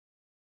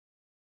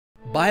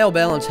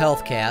BioBalance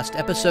Healthcast,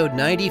 Episode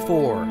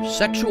 94,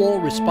 Sexual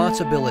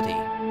Responsibility.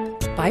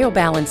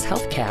 BioBalance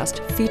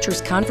Healthcast features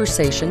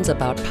conversations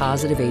about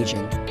positive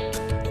aging,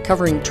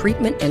 covering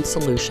treatment and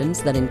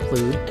solutions that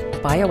include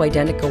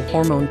bioidentical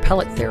hormone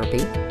pellet therapy,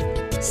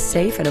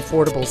 safe and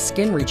affordable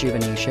skin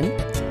rejuvenation,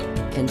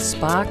 and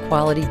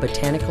spa-quality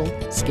botanical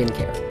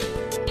skincare.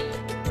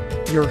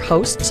 Your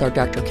hosts are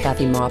Dr.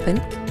 Kathy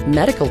Maupin,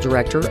 Medical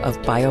Director of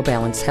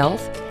BioBalance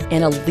Health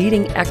and a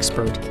leading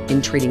expert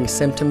in treating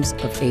symptoms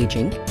of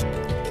aging,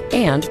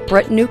 and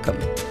Brett Newcomb,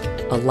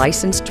 a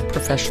licensed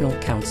professional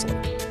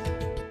counselor.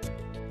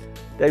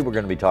 Today we're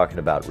going to be talking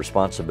about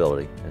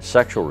responsibility and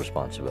sexual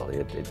responsibility.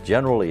 It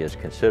generally is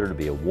considered to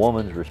be a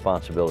woman's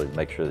responsibility to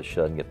make sure that she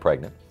doesn't get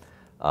pregnant.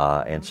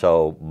 And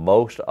so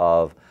most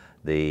of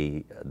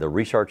the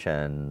research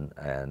and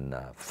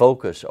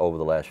focus over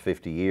the last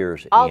 50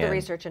 years all the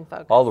research and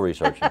focus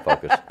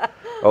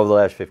over the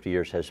last 50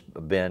 years has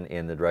been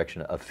in the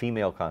direction of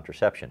female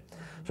contraception.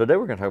 So today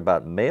we're going to talk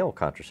about male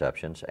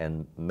contraceptions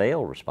and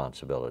male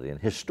responsibility. And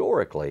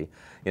historically,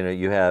 you know,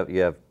 you have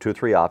 2 or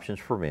 3 options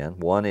for men.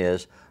 One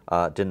is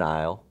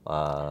denial.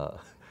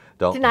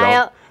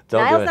 Denial's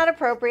not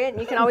appropriate,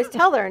 and you can always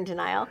tell they're in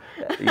denial.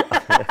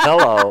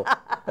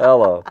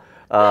 Hello.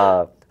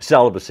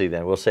 Celibacy,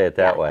 then, we'll say it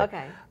that way.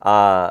 Okay.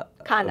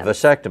 Condoms.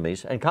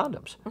 Vasectomies and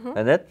condoms.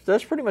 And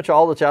that's pretty much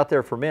all that's out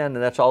there for men,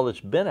 and that's all that's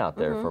been out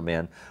there for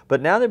men.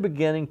 But now they're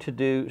beginning to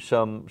do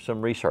some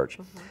research.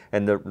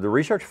 And the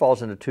research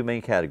falls into 2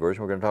 main categories.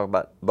 We're going to talk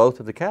about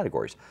both of the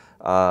categories.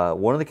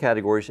 One of the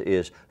categories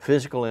is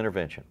physical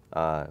intervention,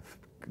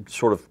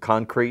 sort of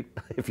concrete,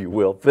 if you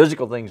will,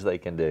 physical things they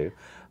can do.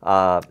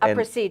 A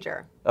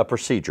procedure. A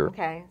procedure.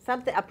 Okay.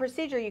 A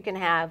procedure you can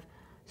have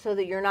so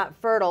that you're not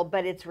fertile,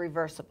 but it's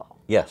reversible.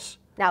 Yes.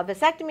 Now,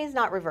 vasectomy is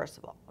not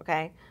reversible,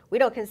 okay? We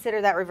don't consider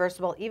that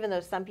reversible, even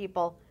though some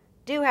people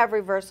do have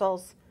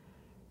reversals.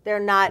 They're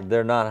not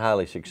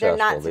highly successful.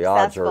 They're not the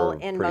odds successful are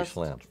in pretty most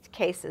slim.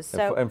 cases.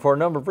 So, and for a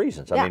number of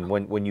reasons. I mean,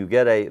 when you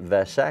get a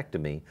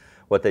vasectomy,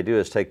 what they do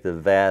is take the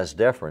vas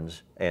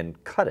deferens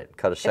and cut a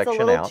section out.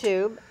 It's a little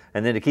tube.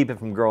 And then to keep it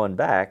from growing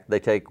back, they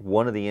take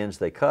one of the ends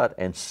they cut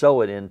and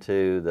sew it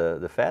into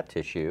the fat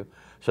tissue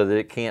so that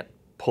it can't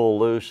pull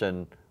loose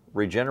and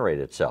regenerate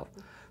itself.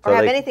 Or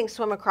have anything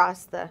swim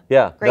across the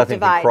Great Divide.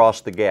 Can cross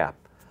the gap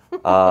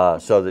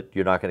so that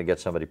you're not going to get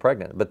somebody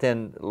pregnant. But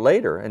then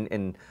later,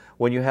 and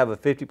when you have a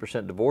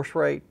 50% divorce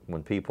rate,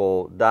 when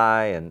people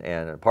die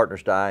and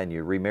partners die and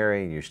you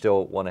remarry and you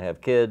still want to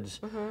have kids,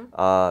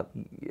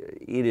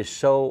 it is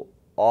so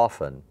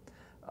often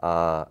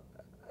a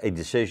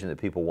decision that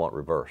people want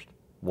reversed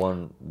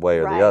one way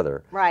or the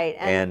other. Right.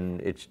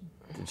 And it's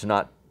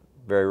not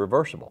very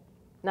reversible.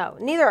 No,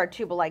 neither are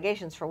tubal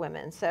ligations for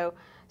women. So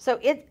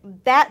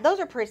those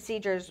are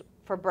procedures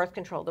for birth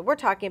control that we're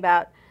talking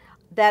about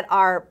that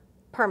are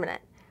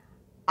permanent.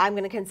 I'm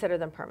going to consider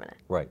them permanent.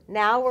 Right.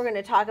 Now we're going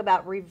to talk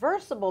about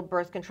reversible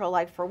birth control.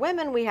 Like for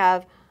women, we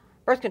have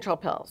birth control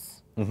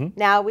pills.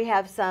 Now we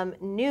have some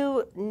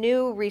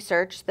new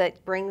research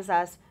that brings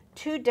us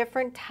 2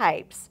 different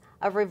types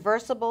of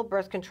reversible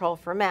birth control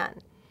for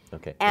men.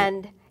 Okay.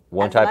 And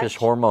one type is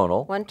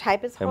hormonal. One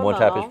type is hormonal. And one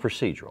type is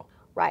procedural.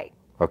 Right.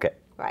 Okay.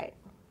 Right.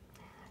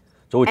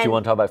 So what do you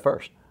want to talk about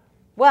first?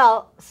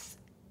 Well,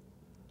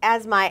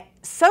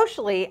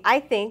 socially, I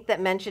think that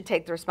men should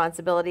take the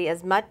responsibility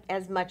as much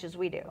as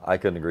we do. I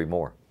couldn't agree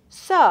more.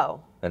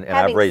 So, and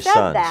I've raised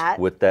sons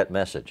with that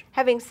message.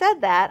 Having said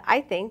that,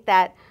 I think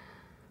that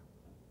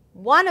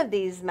one of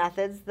these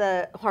methods,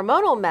 the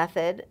hormonal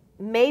method,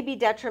 may be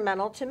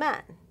detrimental to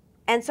men.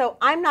 And so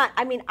I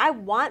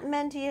want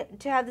men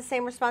to have the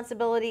same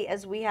responsibility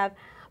as we have,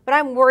 but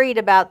I'm worried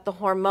about the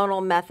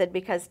hormonal method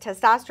because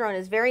testosterone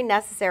is very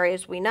necessary,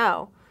 as we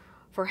know,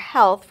 for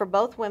health for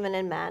both women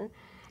and men.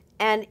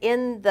 And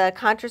in the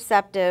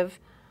contraceptive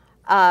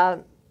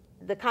for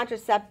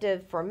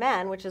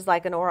men, which is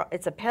like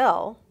it's a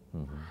pill,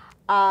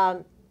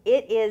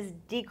 it is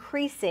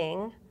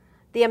decreasing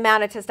the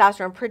amount of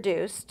testosterone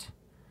produced.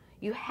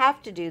 You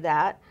have to do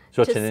that.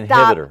 So it's an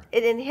inhibitor.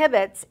 It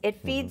inhibits,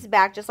 it feeds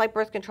back, just like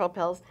birth control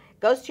pills,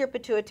 goes to your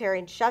pituitary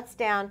and shuts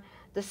down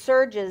the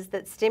surges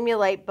that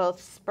stimulate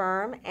both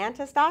sperm and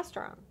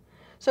testosterone.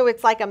 So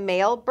it's like a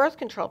male birth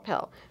control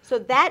pill. So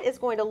that is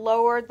going to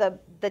lower the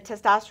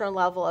testosterone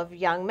level of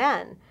young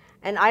men.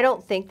 And I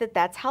don't think that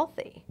that's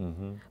healthy.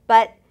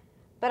 But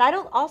I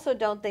also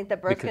don't think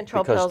that birth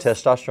control pills...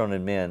 Because testosterone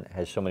in men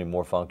has so many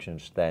more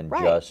functions than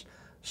just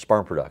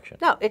sperm production.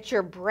 No, it's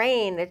your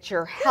brain, it's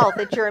your health,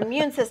 it's your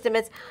immune system.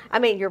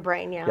 Your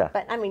brain,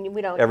 but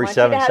we don't Every want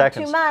 7 you to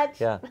seconds. have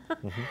too much. Yeah.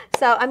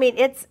 So,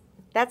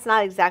 that's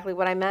not exactly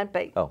what I meant,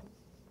 but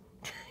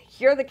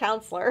you're the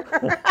counselor.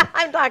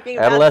 I'm talking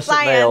about adolescent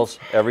science. males,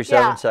 every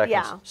 7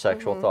 seconds,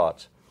 sexual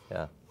thoughts.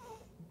 Yeah.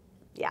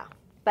 Yeah,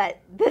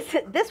 but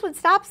this would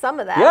stop some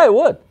of that. Yeah, it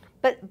would.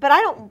 But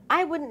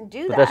I wouldn't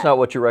do that. But that's not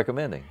what you're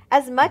recommending.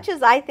 As much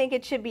as I think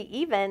it should be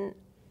even,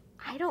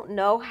 I don't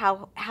know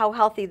how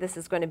healthy this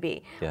is going to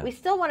be. Yeah. We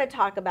still want to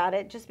talk about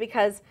it just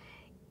because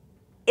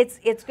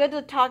it's good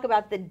to talk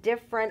about the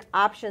different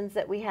options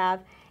that we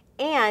have.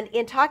 And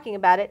in talking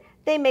about it,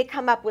 they may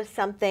come up with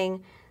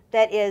something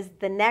that is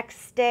the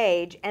next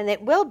stage, and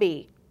it will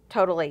be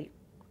totally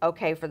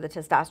okay for the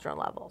testosterone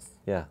levels.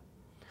 Yeah.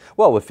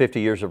 Well, with 50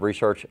 years of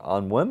research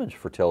on women's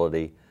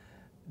fertility,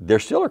 there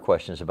still are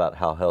questions about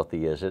how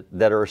healthy is it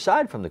that are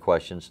aside from the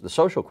questions, the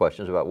social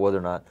questions about whether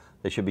or not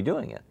they should be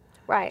doing it.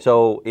 Right.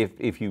 So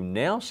if you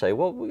now say,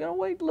 well,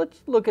 wait,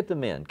 let's look at the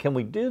men. Can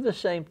we do the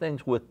same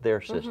things with their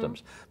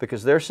systems?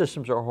 Because their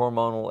systems are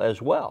hormonal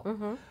as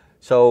well.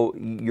 So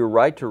you're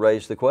right to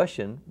raise the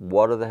question,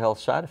 what are the health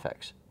side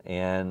effects?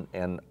 And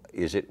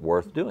is it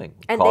worth doing?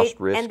 Cost,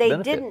 risk, and they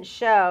benefit. didn't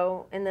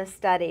show in this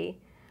study,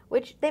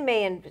 which they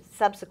may in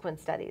subsequent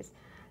studies,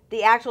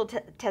 the actual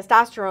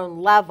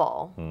testosterone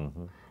level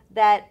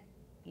that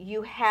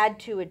you had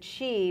to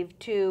achieve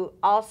to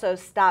also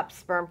stop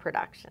sperm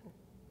production.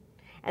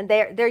 And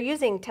they're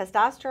using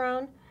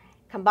testosterone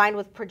combined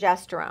with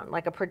progesterone,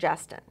 like a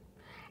progestin.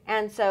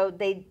 And so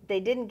they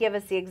didn't give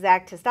us the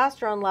exact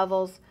testosterone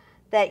levels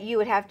that you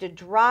would have to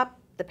drop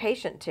the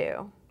patient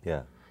to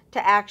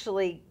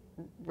actually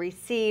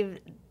receive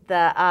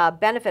the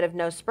benefit of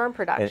no sperm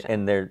production.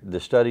 And the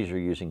studies are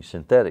using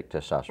synthetic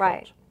testosterone.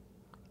 Right.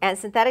 And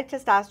synthetic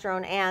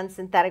testosterone and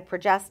synthetic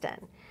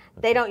progestin.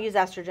 They don't use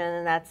estrogen,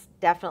 and that's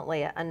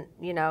definitely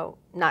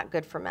not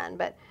good for men.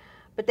 But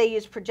they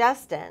use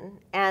progestin,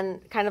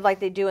 and kind of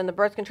like they do in the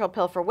birth control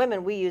pill for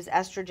women, we use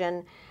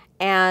estrogen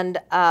and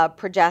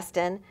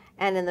progestin,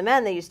 and in the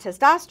men they use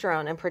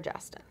testosterone and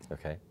progestin.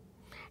 Okay.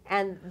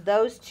 And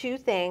those two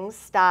things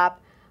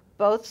stop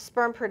both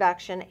sperm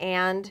production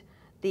and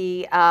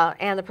the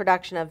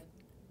production of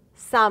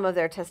some of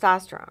their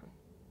testosterone.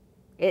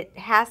 It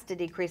has to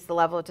decrease the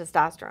level of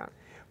testosterone.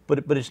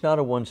 But it's not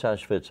a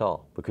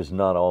one-size-fits-all, because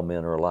not all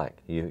men are alike.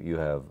 You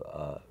have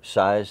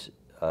size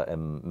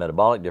and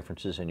metabolic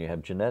differences, and you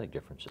have genetic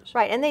differences.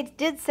 Right, and they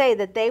did say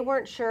that they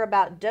weren't sure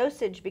about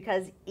dosage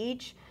because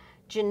each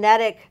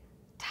genetic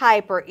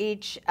type or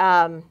each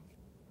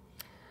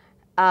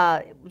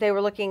they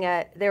were looking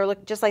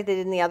just like they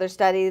did in the other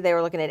study. They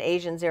were looking at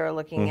Asians, they were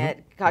looking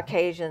at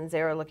Caucasians,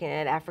 they were looking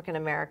at African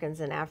Americans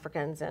and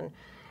Africans, and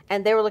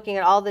they were looking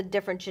at all the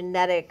different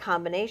genetic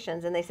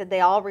combinations, and they said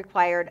they all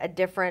required a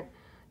different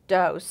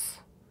dose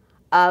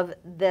of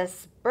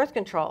this birth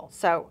control.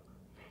 So,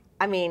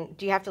 I mean,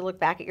 do you have to look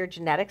back at your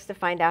genetics to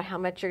find out how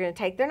much you're going to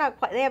take?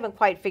 They haven't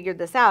quite figured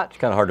this out. It's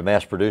kind of hard to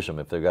mass produce them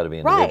if they've got to be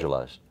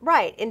individualized.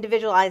 Right,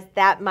 individualized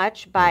that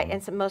much by,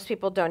 and so most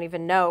people don't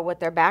even know what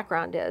their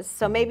background is.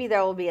 So maybe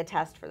there will be a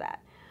test for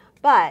that.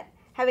 But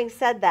having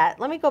said that,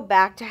 let me go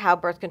back to how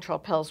birth control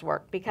pills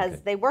work,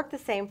 because they work the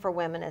same for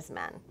women as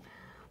men.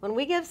 When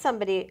we give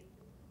somebody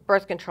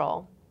birth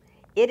control,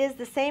 it is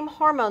the same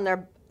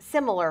hormone,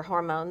 similar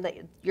hormone that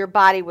your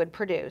body would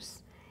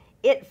produce.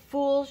 It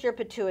fools your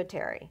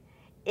pituitary.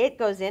 It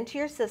goes into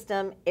your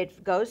system,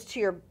 it goes to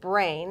your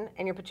brain,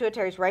 and your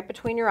pituitary is right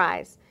between your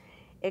eyes.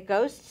 It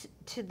goes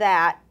to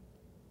that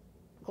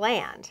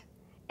gland,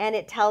 and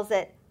it tells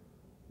it,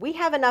 we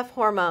have enough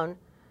hormone,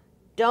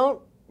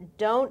 don't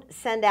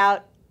send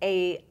out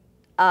a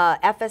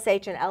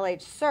FSH and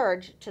LH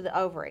surge to the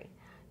ovary.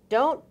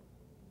 Don't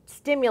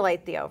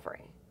stimulate the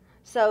ovary.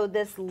 So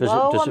this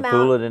low amount... Does it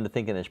fool it into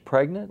thinking it's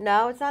pregnant?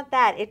 No, it's not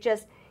that. It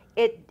just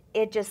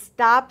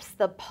stops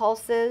the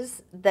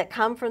pulses that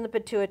come from the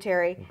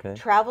pituitary,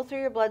 travel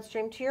through your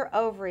bloodstream to your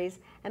ovaries,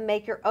 and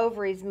make your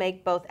ovaries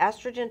make both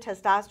estrogen,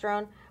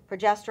 testosterone,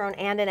 progesterone,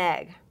 and an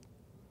egg.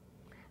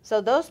 So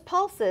those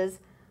pulses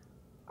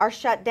are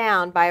shut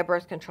down by a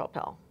birth control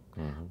pill.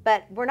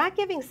 But we're not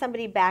giving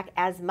somebody back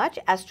as much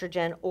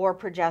estrogen or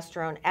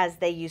progesterone as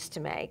they used to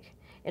make.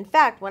 In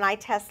fact, when I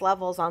test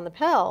levels on the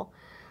pill,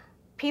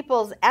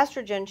 people's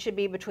estrogen should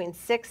be between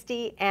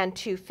 60 and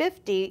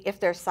 250 if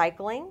they're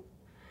cycling,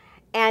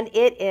 and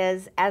it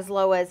is as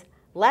low as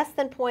less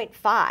than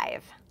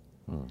 0.5.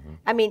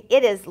 I mean,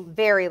 it is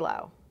very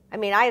low. I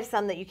mean, I have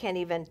some that you can't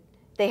even,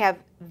 they have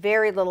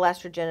very little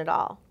estrogen at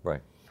all.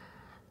 Right.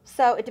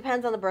 So it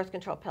depends on the birth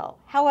control pill.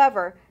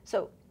 However,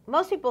 so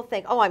most people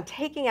think, oh, I'm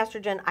taking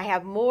estrogen, I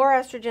have more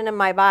estrogen in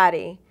my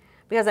body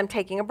because I'm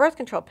taking a birth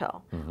control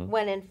pill,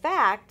 when in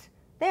fact,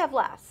 they have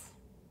less.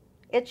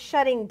 It's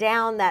shutting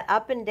down that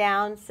up and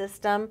down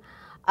system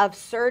of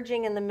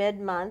surging in the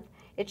mid-month.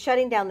 It's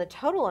shutting down the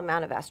total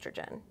amount of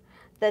estrogen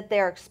that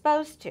they're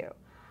exposed to.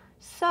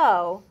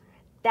 So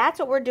that's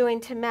what we're doing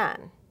to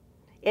men.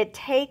 It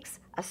takes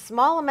a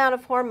small amount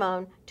of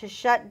hormone to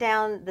shut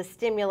down the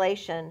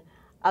stimulation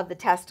of the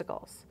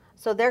testicles.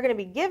 So they're going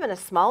to be given a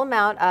small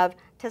amount of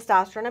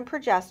testosterone and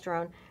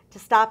progesterone to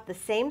stop the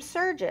same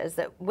surges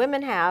that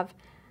women have.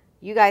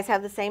 You guys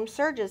have the same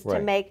surges to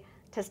make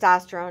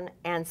testosterone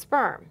and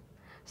sperm.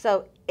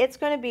 So it's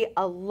going to be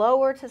a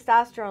lower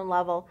testosterone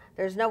level.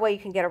 There's no way you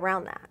can get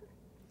around that.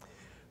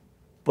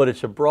 But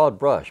it's a broad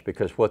brush,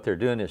 because what they're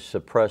doing is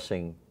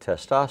suppressing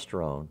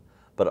testosterone,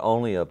 but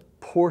only a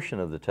portion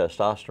of the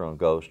testosterone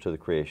goes to the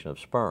creation of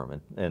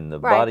sperm. And the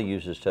body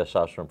uses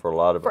testosterone for a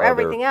lot of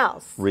everything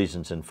else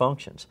reasons and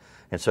functions.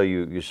 And so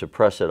you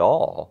suppress it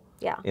all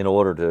in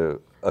order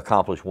to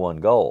accomplish one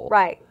goal.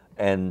 Right.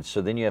 And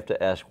so then you have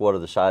to ask, what are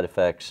the side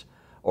effects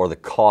or the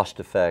cost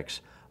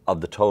effects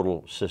of the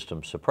total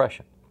system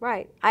suppression.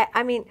 Right.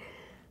 I mean,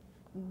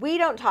 we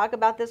don't talk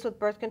about this with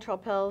birth control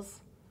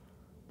pills,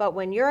 but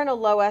when you're in a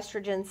low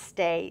estrogen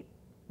state,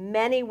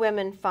 many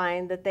women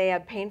find that they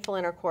have painful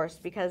intercourse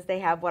because they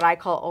have what I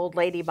call old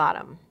lady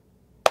bottom.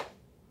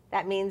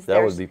 That means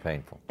that would be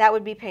painful. That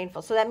would be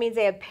painful. So that means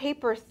they have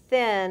paper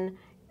thin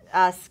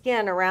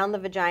skin around the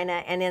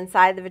vagina, and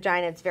inside the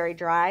vagina it's very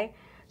dry.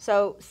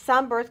 So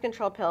some birth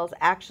control pills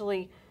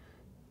actually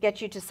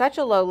get you to such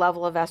a low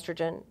level of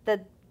estrogen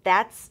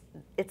that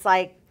it's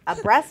like a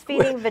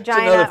breastfeeding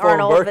vagina or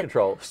an old birth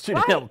control. It's too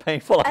damn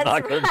painful. I'm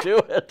not going to do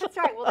it. That's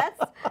right. Well,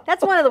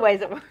 that's one of the ways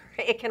that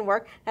it can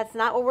work. That's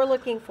not what we're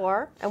looking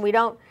for, and we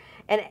don't.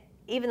 And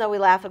even though we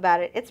laugh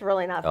about it, it's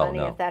really not funny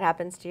if that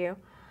happens to you.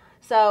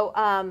 So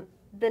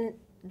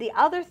the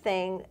other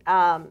thing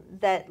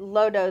that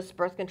low dose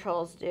birth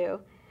control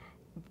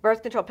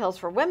pills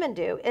for women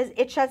do, is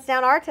it shuts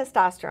down our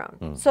testosterone.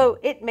 Mm-hmm. So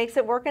it makes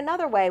it work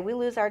another way. We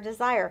lose our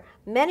desire.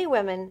 Many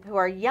women who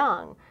are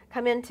young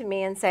come in to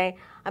me and say,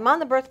 I'm on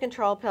the birth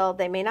control pill.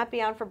 They may not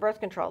be on for birth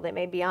control. They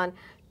may be on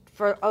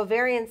for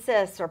ovarian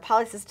cysts or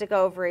polycystic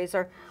ovaries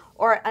or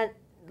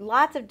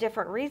lots of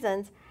different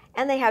reasons,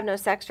 and they have no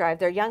sex drive.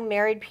 They're young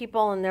married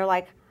people, and they're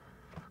like,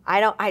 I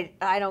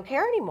don't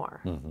care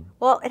anymore. Mm-hmm.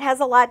 Well, it has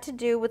a lot to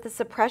do with the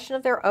suppression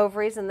of their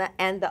ovaries, and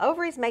the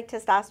ovaries make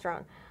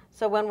testosterone.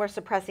 So when we're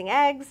suppressing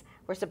eggs,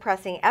 we're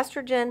suppressing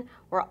estrogen,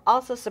 we're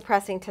also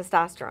suppressing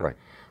testosterone. Right.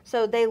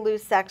 So they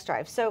lose sex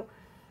drive. So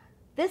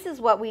this is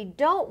what we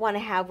don't want to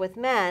have with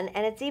men,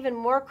 and it's even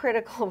more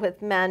critical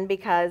with men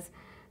because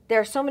there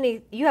are so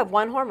many. You have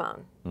one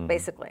hormone,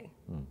 basically.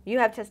 Mm. You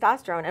have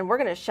testosterone, and we're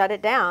going to shut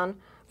it down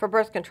for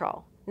birth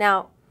control.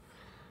 Now,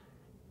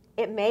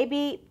 it may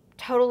be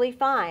totally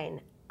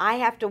fine. I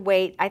have to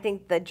wait. I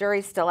think the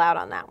jury's still out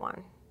on that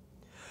one.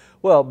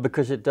 Well,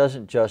 because it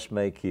doesn't just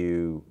make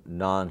you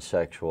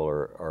non-sexual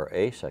or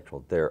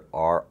asexual. There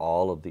are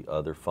all of the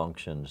other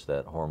functions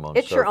that hormones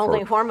serve. It's your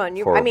only hormone.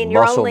 Your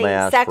muscle only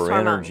mass, sex for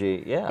hormone.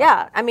 Energy. Yeah.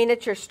 Yeah. I mean,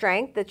 it's your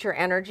strength, it's your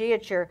energy,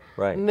 it's your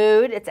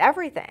mood, it's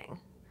everything.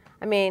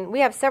 I mean, we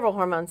have several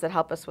hormones that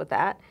help us with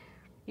that.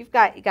 You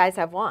guys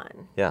have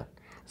one. Yeah.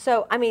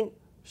 So, I mean,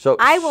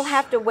 I will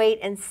have to wait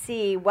and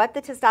see what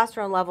the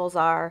testosterone levels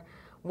are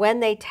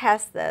when they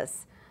test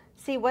this.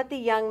 See what the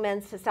young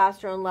men's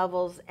testosterone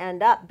levels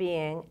end up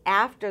being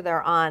after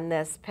they're on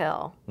this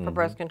pill for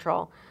birth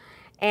control,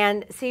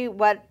 and see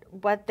what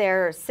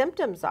their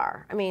symptoms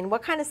are. I mean,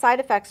 what kind of side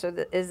effects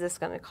is this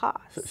going to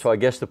cause? So I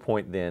guess the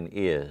point then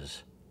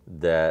is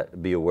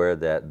that be aware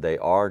that they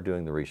are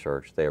doing the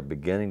research. They are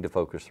beginning to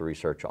focus the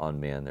research on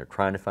men. They're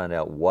trying to find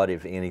out what,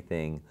 if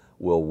anything,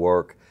 will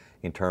work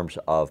in terms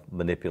of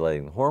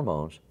manipulating the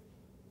hormones.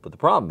 But the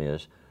problem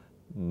is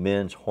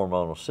men's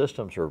hormonal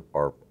systems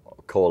are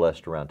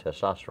coalesced around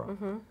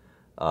testosterone.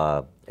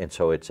 And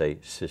so it's a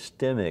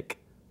systemic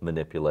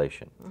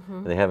manipulation.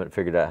 And they haven't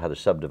figured out how to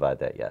subdivide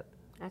that yet.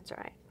 That's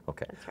right.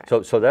 Okay. That's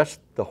right. So that's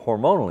the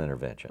hormonal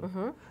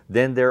intervention.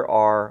 Then there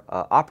are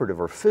operative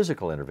or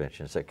physical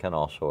interventions that can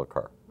also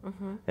occur.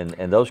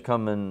 And those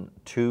come in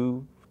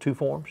two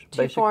forms,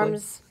 basically? Two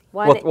forms.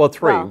 Well,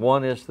 three.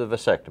 One is the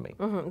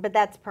vasectomy. But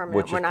that's permanent.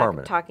 Which is permanent.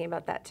 We're not talking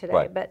about that today.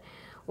 Right. But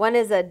one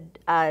is a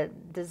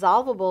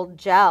dissolvable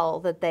gel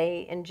that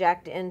they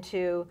inject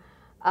into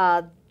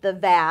the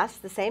vas,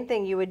 the same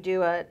thing you would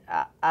do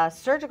a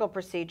surgical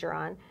procedure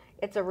on.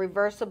 It's a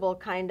reversible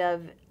kind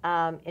of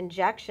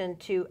injection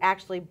to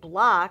actually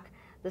block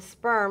the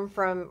sperm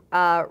from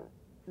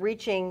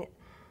reaching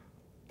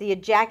the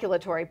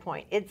ejaculatory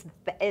point.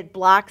 It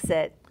blocks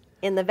it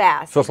in the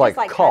vas. So it's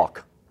like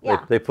caulk.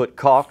 They put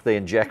caulk, they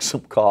inject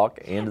some caulk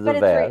into the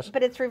vas.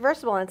 But it's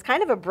reversible, and it's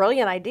kind of a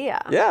brilliant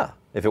idea. Yeah,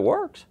 if it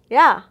works.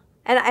 Yeah.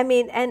 And I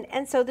mean,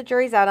 and so the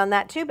jury's out on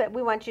that too, but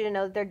we want you to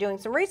know that they're doing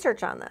some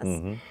research on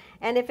this.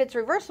 And if it's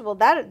reversible,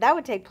 that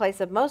would take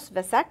place of most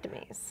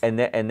vasectomies. And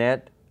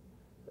that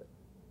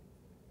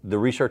the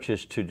research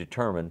is to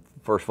determine,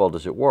 first of all,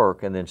 does it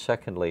work? And then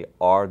secondly,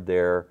 are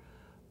there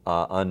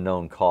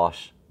unknown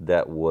costs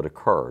that would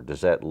occur? Does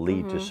that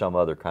lead to some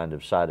other kind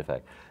of side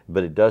effect?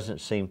 But it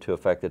doesn't seem to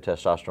affect the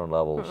testosterone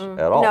levels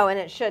at all. No, and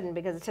it shouldn't,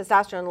 because the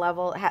testosterone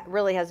level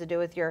really has to do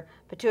with your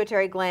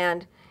pituitary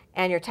gland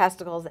and your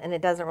testicles, and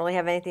it doesn't really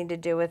have anything to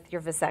do with your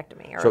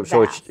vasectomy.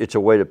 So it's a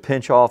way to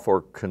pinch off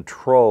or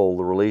control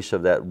the release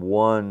of that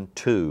one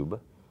tube,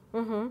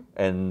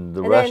 and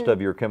the rest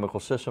of your chemical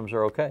systems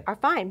are okay. Are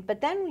fine, but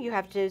then you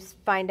have to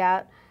find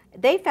out.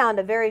 They found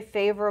a very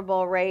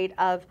favorable rate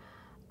of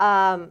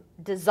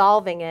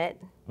dissolving it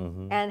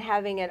and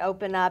having it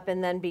open up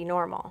and then be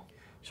normal.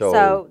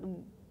 So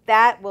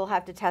that we'll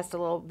have to test a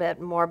little bit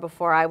more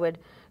before I would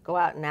go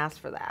out and ask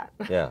for that.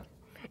 Yeah.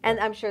 And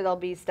I'm sure there'll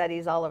be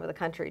studies all over the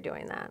country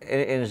doing that.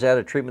 And is that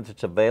a treatment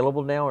that's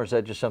available now, or is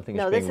that just something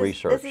that's being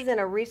researched? This is in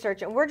a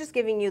research, and we're just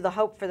giving you the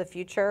hope for the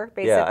future,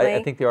 basically. Yeah,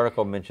 I think the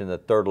article mentioned the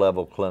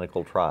third-level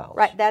clinical trials.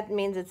 Right, that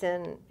means it's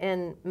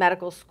in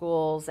medical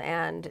schools,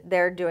 and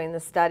they're doing the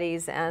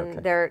studies,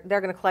 and they're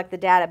going to collect the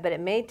data, but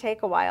it may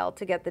take a while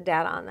to get the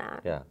data on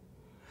that. Yeah.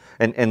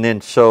 And then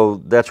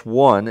so that's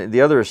one.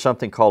 The other is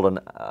something called an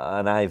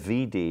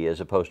IVD as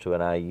opposed to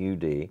an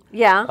IUD.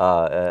 Yeah.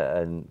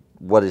 And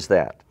what is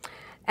that?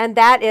 And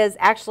that is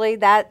actually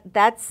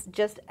that's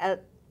just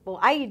well,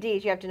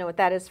 IUDs. You have to know what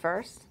that is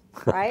first,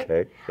 right?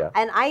 Okay. Yeah.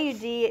 An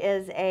IUD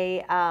is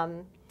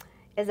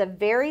a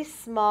very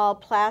small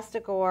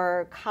plastic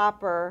or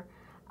copper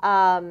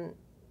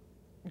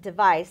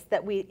device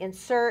that we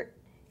insert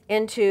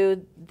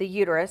into the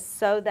uterus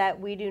so that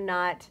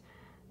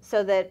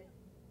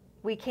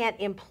we can't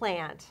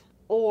implant.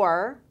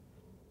 Or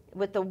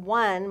with the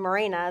one,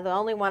 Mirena, the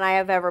only one I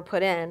have ever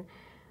put in,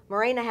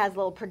 Mirena has a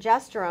little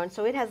progesterone,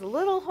 so it has a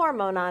little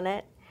hormone on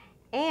it,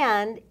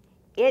 and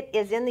it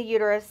is in the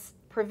uterus,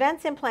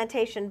 prevents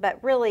implantation,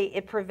 but really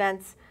it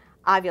prevents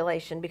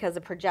ovulation because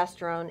the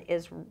progesterone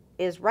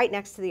is right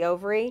next to the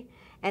ovary,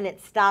 and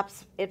it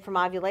stops it from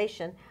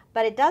ovulation,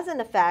 but it doesn't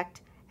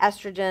affect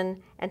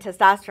estrogen and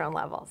testosterone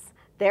levels.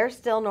 They're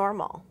still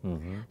normal.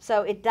 Mm-hmm.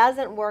 So it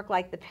doesn't work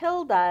like the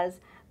pill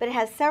does, but it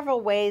has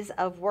several ways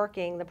of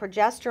working. The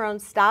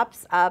progesterone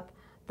stops up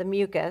the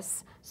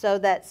mucus so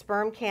that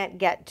sperm can't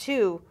get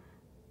to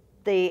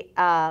the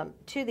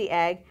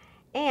egg,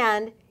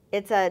 and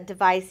it's a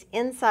device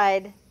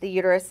inside the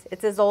uterus.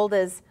 It's as old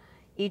as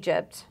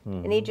Egypt.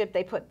 Mm-hmm. In Egypt,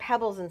 they put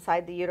pebbles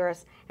inside the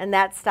uterus, and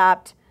that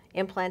stopped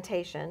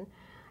implantation.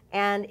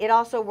 And it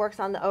also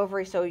works on the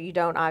ovary so you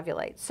don't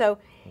ovulate. So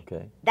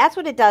that's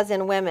what it does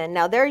in women.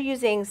 Now, they're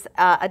using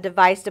a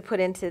device to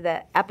put into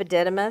the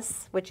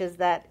epididymis, which is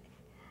that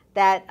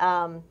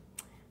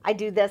I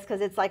do this because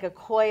it's like a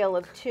coil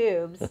of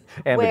tubes.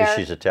 And because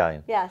she's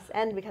Italian. Yes,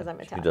 and because I'm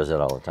Italian. She does that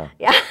all the time.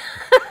 Yeah.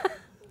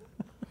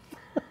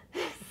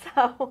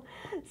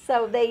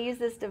 So they use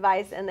this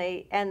device and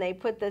they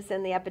put this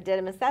in the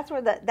epididymis. That's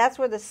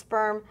where the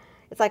sperm.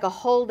 It's like a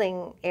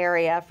holding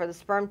area for the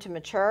sperm to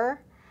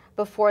mature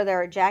before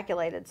they're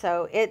ejaculated.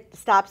 So it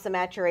stops the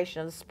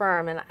maturation of the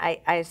sperm, and I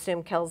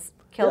assume kills.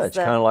 Yeah, it's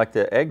kind of like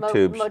the egg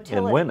tubes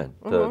in women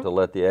to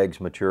let the eggs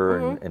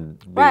mature and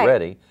be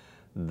ready.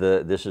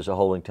 This is a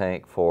holding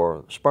tank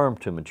for sperm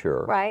to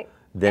mature. Right.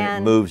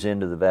 Then it moves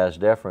into the vas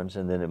deferens,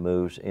 and then it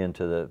moves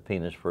into the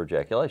penis for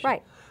ejaculation.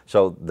 Right.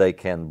 So they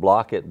can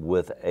block it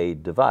with a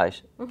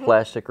device,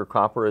 plastic or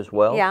copper as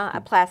well? Yeah,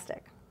 a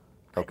plastic.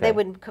 Okay. They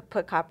wouldn't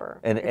put copper.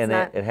 And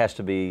it has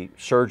to be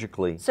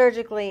surgically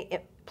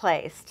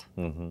placed.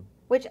 Mm-hmm.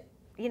 Which,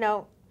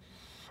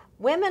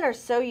 women are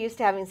so used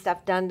to having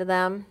stuff done to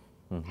them,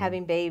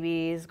 having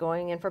babies,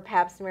 going in for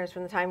pap smears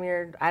from the time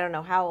you're, I don't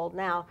know how old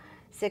now,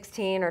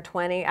 16 or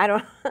 20.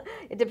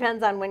 It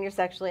depends on when you're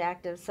sexually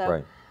active.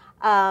 So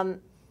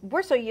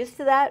we're so used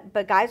to that,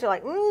 but guys are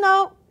like,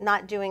 no,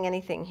 not doing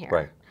anything here.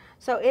 Right.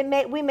 So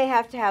we may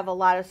have to have a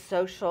lot of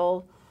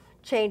social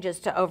changes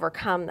to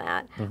overcome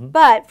that. Mm-hmm.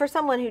 But for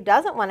someone who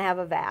doesn't want to have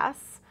a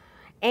VAS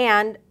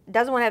and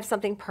doesn't want to have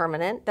something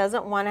permanent,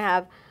 doesn't want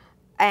to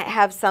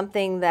have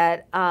something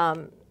that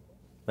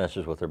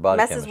messes with their body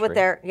chemistry.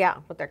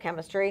 with their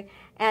chemistry,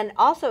 and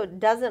also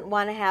doesn't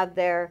want to have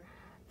their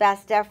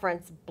vas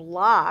deferens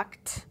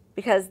blocked,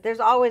 because there's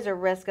always a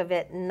risk of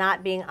it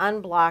not being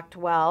unblocked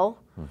well,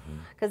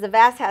 because the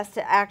vas has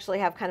to actually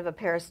have kind of a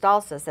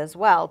peristalsis as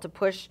well to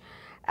push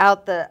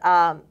out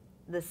the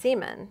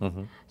semen.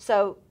 Mm-hmm.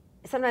 So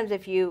sometimes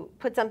if you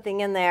put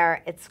something in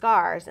there, it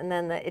scars, and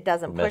then it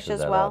doesn't push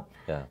as well.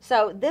 Yeah.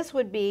 So this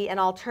would be an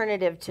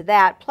alternative to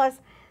that.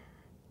 Plus,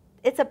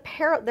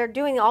 they're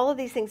doing all of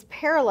these things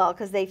parallel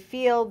because they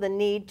feel the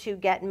need to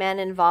get men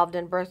involved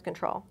in birth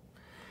control.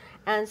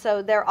 And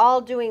so they're all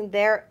doing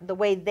the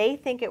way they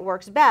think it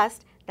works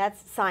best.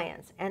 That's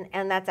science,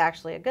 and that's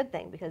actually a good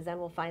thing, because then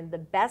we'll find the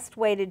best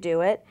way to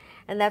do it,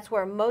 and that's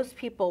where most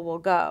people will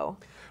go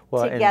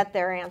to get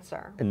their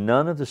answer. And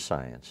none of the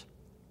science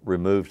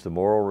removes the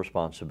moral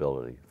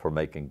responsibility for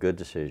making good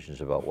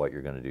decisions about what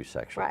you're going to do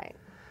sexually. Right.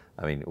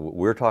 I mean,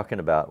 we're talking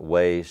about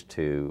ways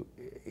to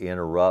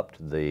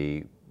interrupt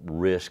the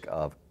risk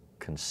of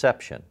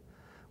conception,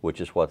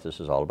 which is what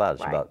this is all about.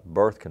 It's about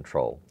birth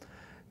control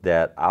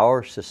that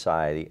our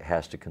society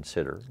has to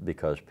consider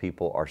because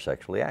people are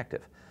sexually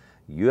active.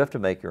 You have to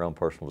make your own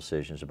personal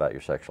decisions about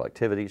your sexual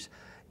activities.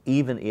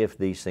 Even if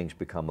these things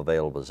become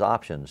available as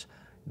options,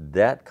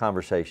 that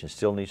conversation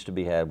still needs to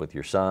be had with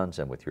your sons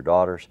and with your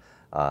daughters,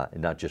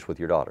 and not just with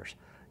your daughters.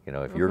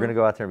 If you're going to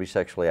go out there and be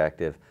sexually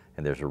active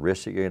and there's a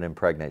risk that you're going to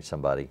impregnate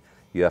somebody,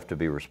 you have to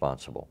be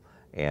responsible.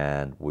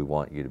 And we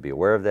want you to be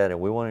aware of that, and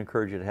we want to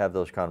encourage you to have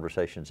those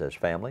conversations as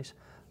families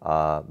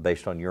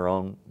based on your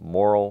own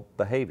moral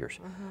behaviors.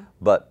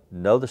 But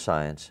know the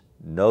science,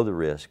 know the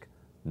risk,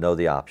 know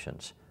the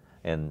options.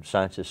 And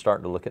science is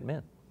starting to look at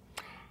men.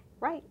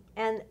 Right.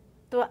 And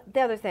the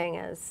other thing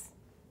is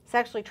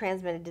sexually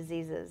transmitted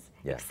diseases.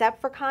 Yeah.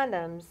 Except for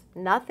condoms,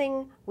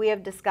 nothing we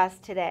have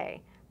discussed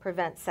today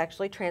prevents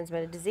sexually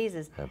transmitted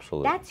diseases.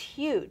 Absolutely. That's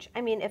huge.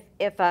 I mean,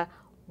 if a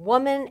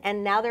woman,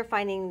 and now they're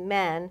finding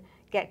men,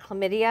 get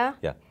chlamydia,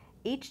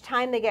 each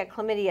time they get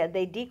chlamydia,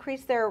 they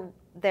decrease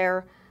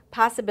their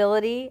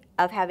possibility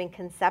of having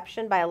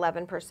conception by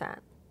 11%.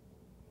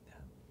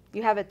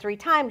 You have it 3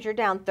 times, you're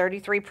down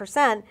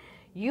 33%.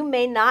 you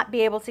may not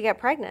be able to get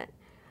pregnant.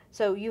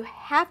 So you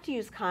have to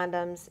use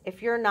condoms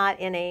if you're not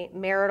in a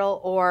marital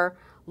or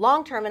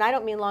long-term, and I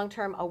don't mean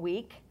long-term a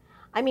week.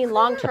 I mean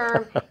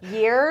long-term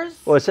years.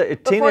 Well, it's before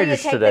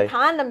teenagers you take today, the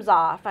condoms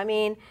off. I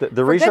mean,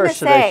 the research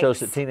today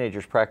shows that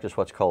teenagers practice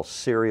what's called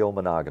serial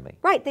monogamy.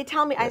 Right. They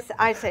tell me. I used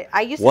to say,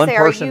 one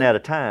person at a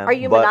time. Are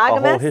you but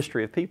monogamous? a whole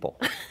history of people.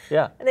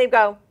 Yeah. And they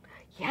go,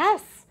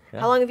 yes.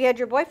 Yeah. How long have you had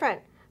your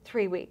boyfriend?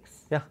 3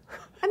 weeks. Yeah.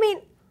 I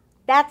mean,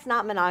 that's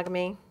not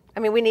monogamy. I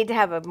mean, we need to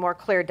have a more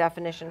clear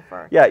definition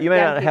for Yeah, you may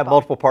young not people. have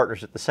multiple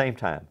partners at the same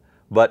time,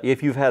 but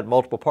if you've had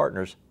multiple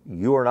partners,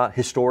 you are not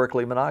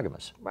historically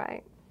monogamous.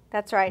 Right.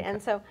 That's right.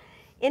 And so,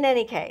 in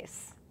any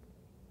case,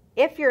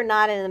 if you're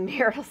not in a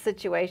marital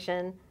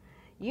situation,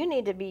 you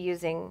need to be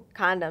using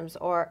condoms,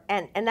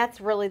 and that's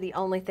really the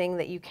only thing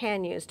that you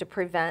can use to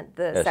prevent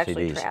the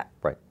sexually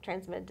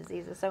transmitted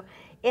diseases. So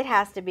it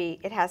has to be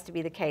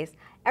the case.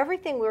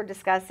 Everything we're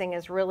discussing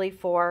is really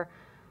for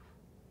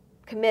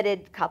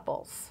committed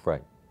couples.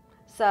 Right.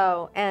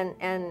 So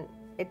and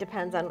it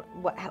depends on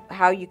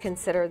how you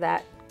consider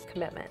that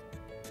commitment.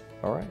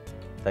 All right.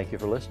 Thank you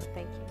for listening.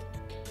 Thank you.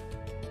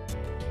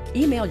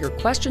 Email your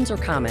questions or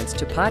comments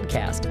to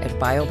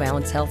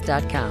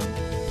podcast@biobalancehealth.com.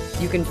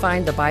 You can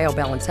find the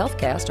BioBalance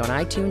Healthcast on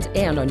iTunes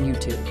and on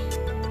YouTube.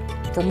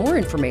 For more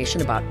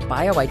information about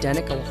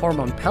bioidentical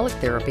hormone pellet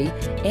therapy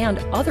and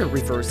other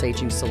reverse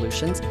aging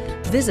solutions,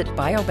 visit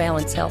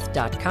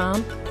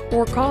biobalancehealth.com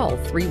or call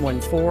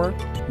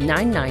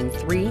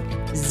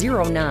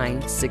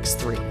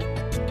 314-993-0963.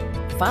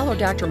 Follow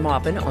Dr.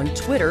 Maupin on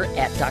Twitter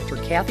 @Dr.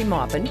 Kathy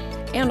Maupin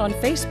and on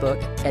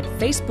Facebook at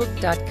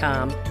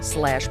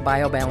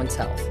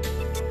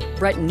facebook.com/biobalancehealth.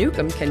 Brett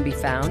Newcomb can be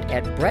found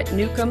at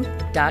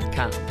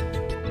brettnewcomb.com.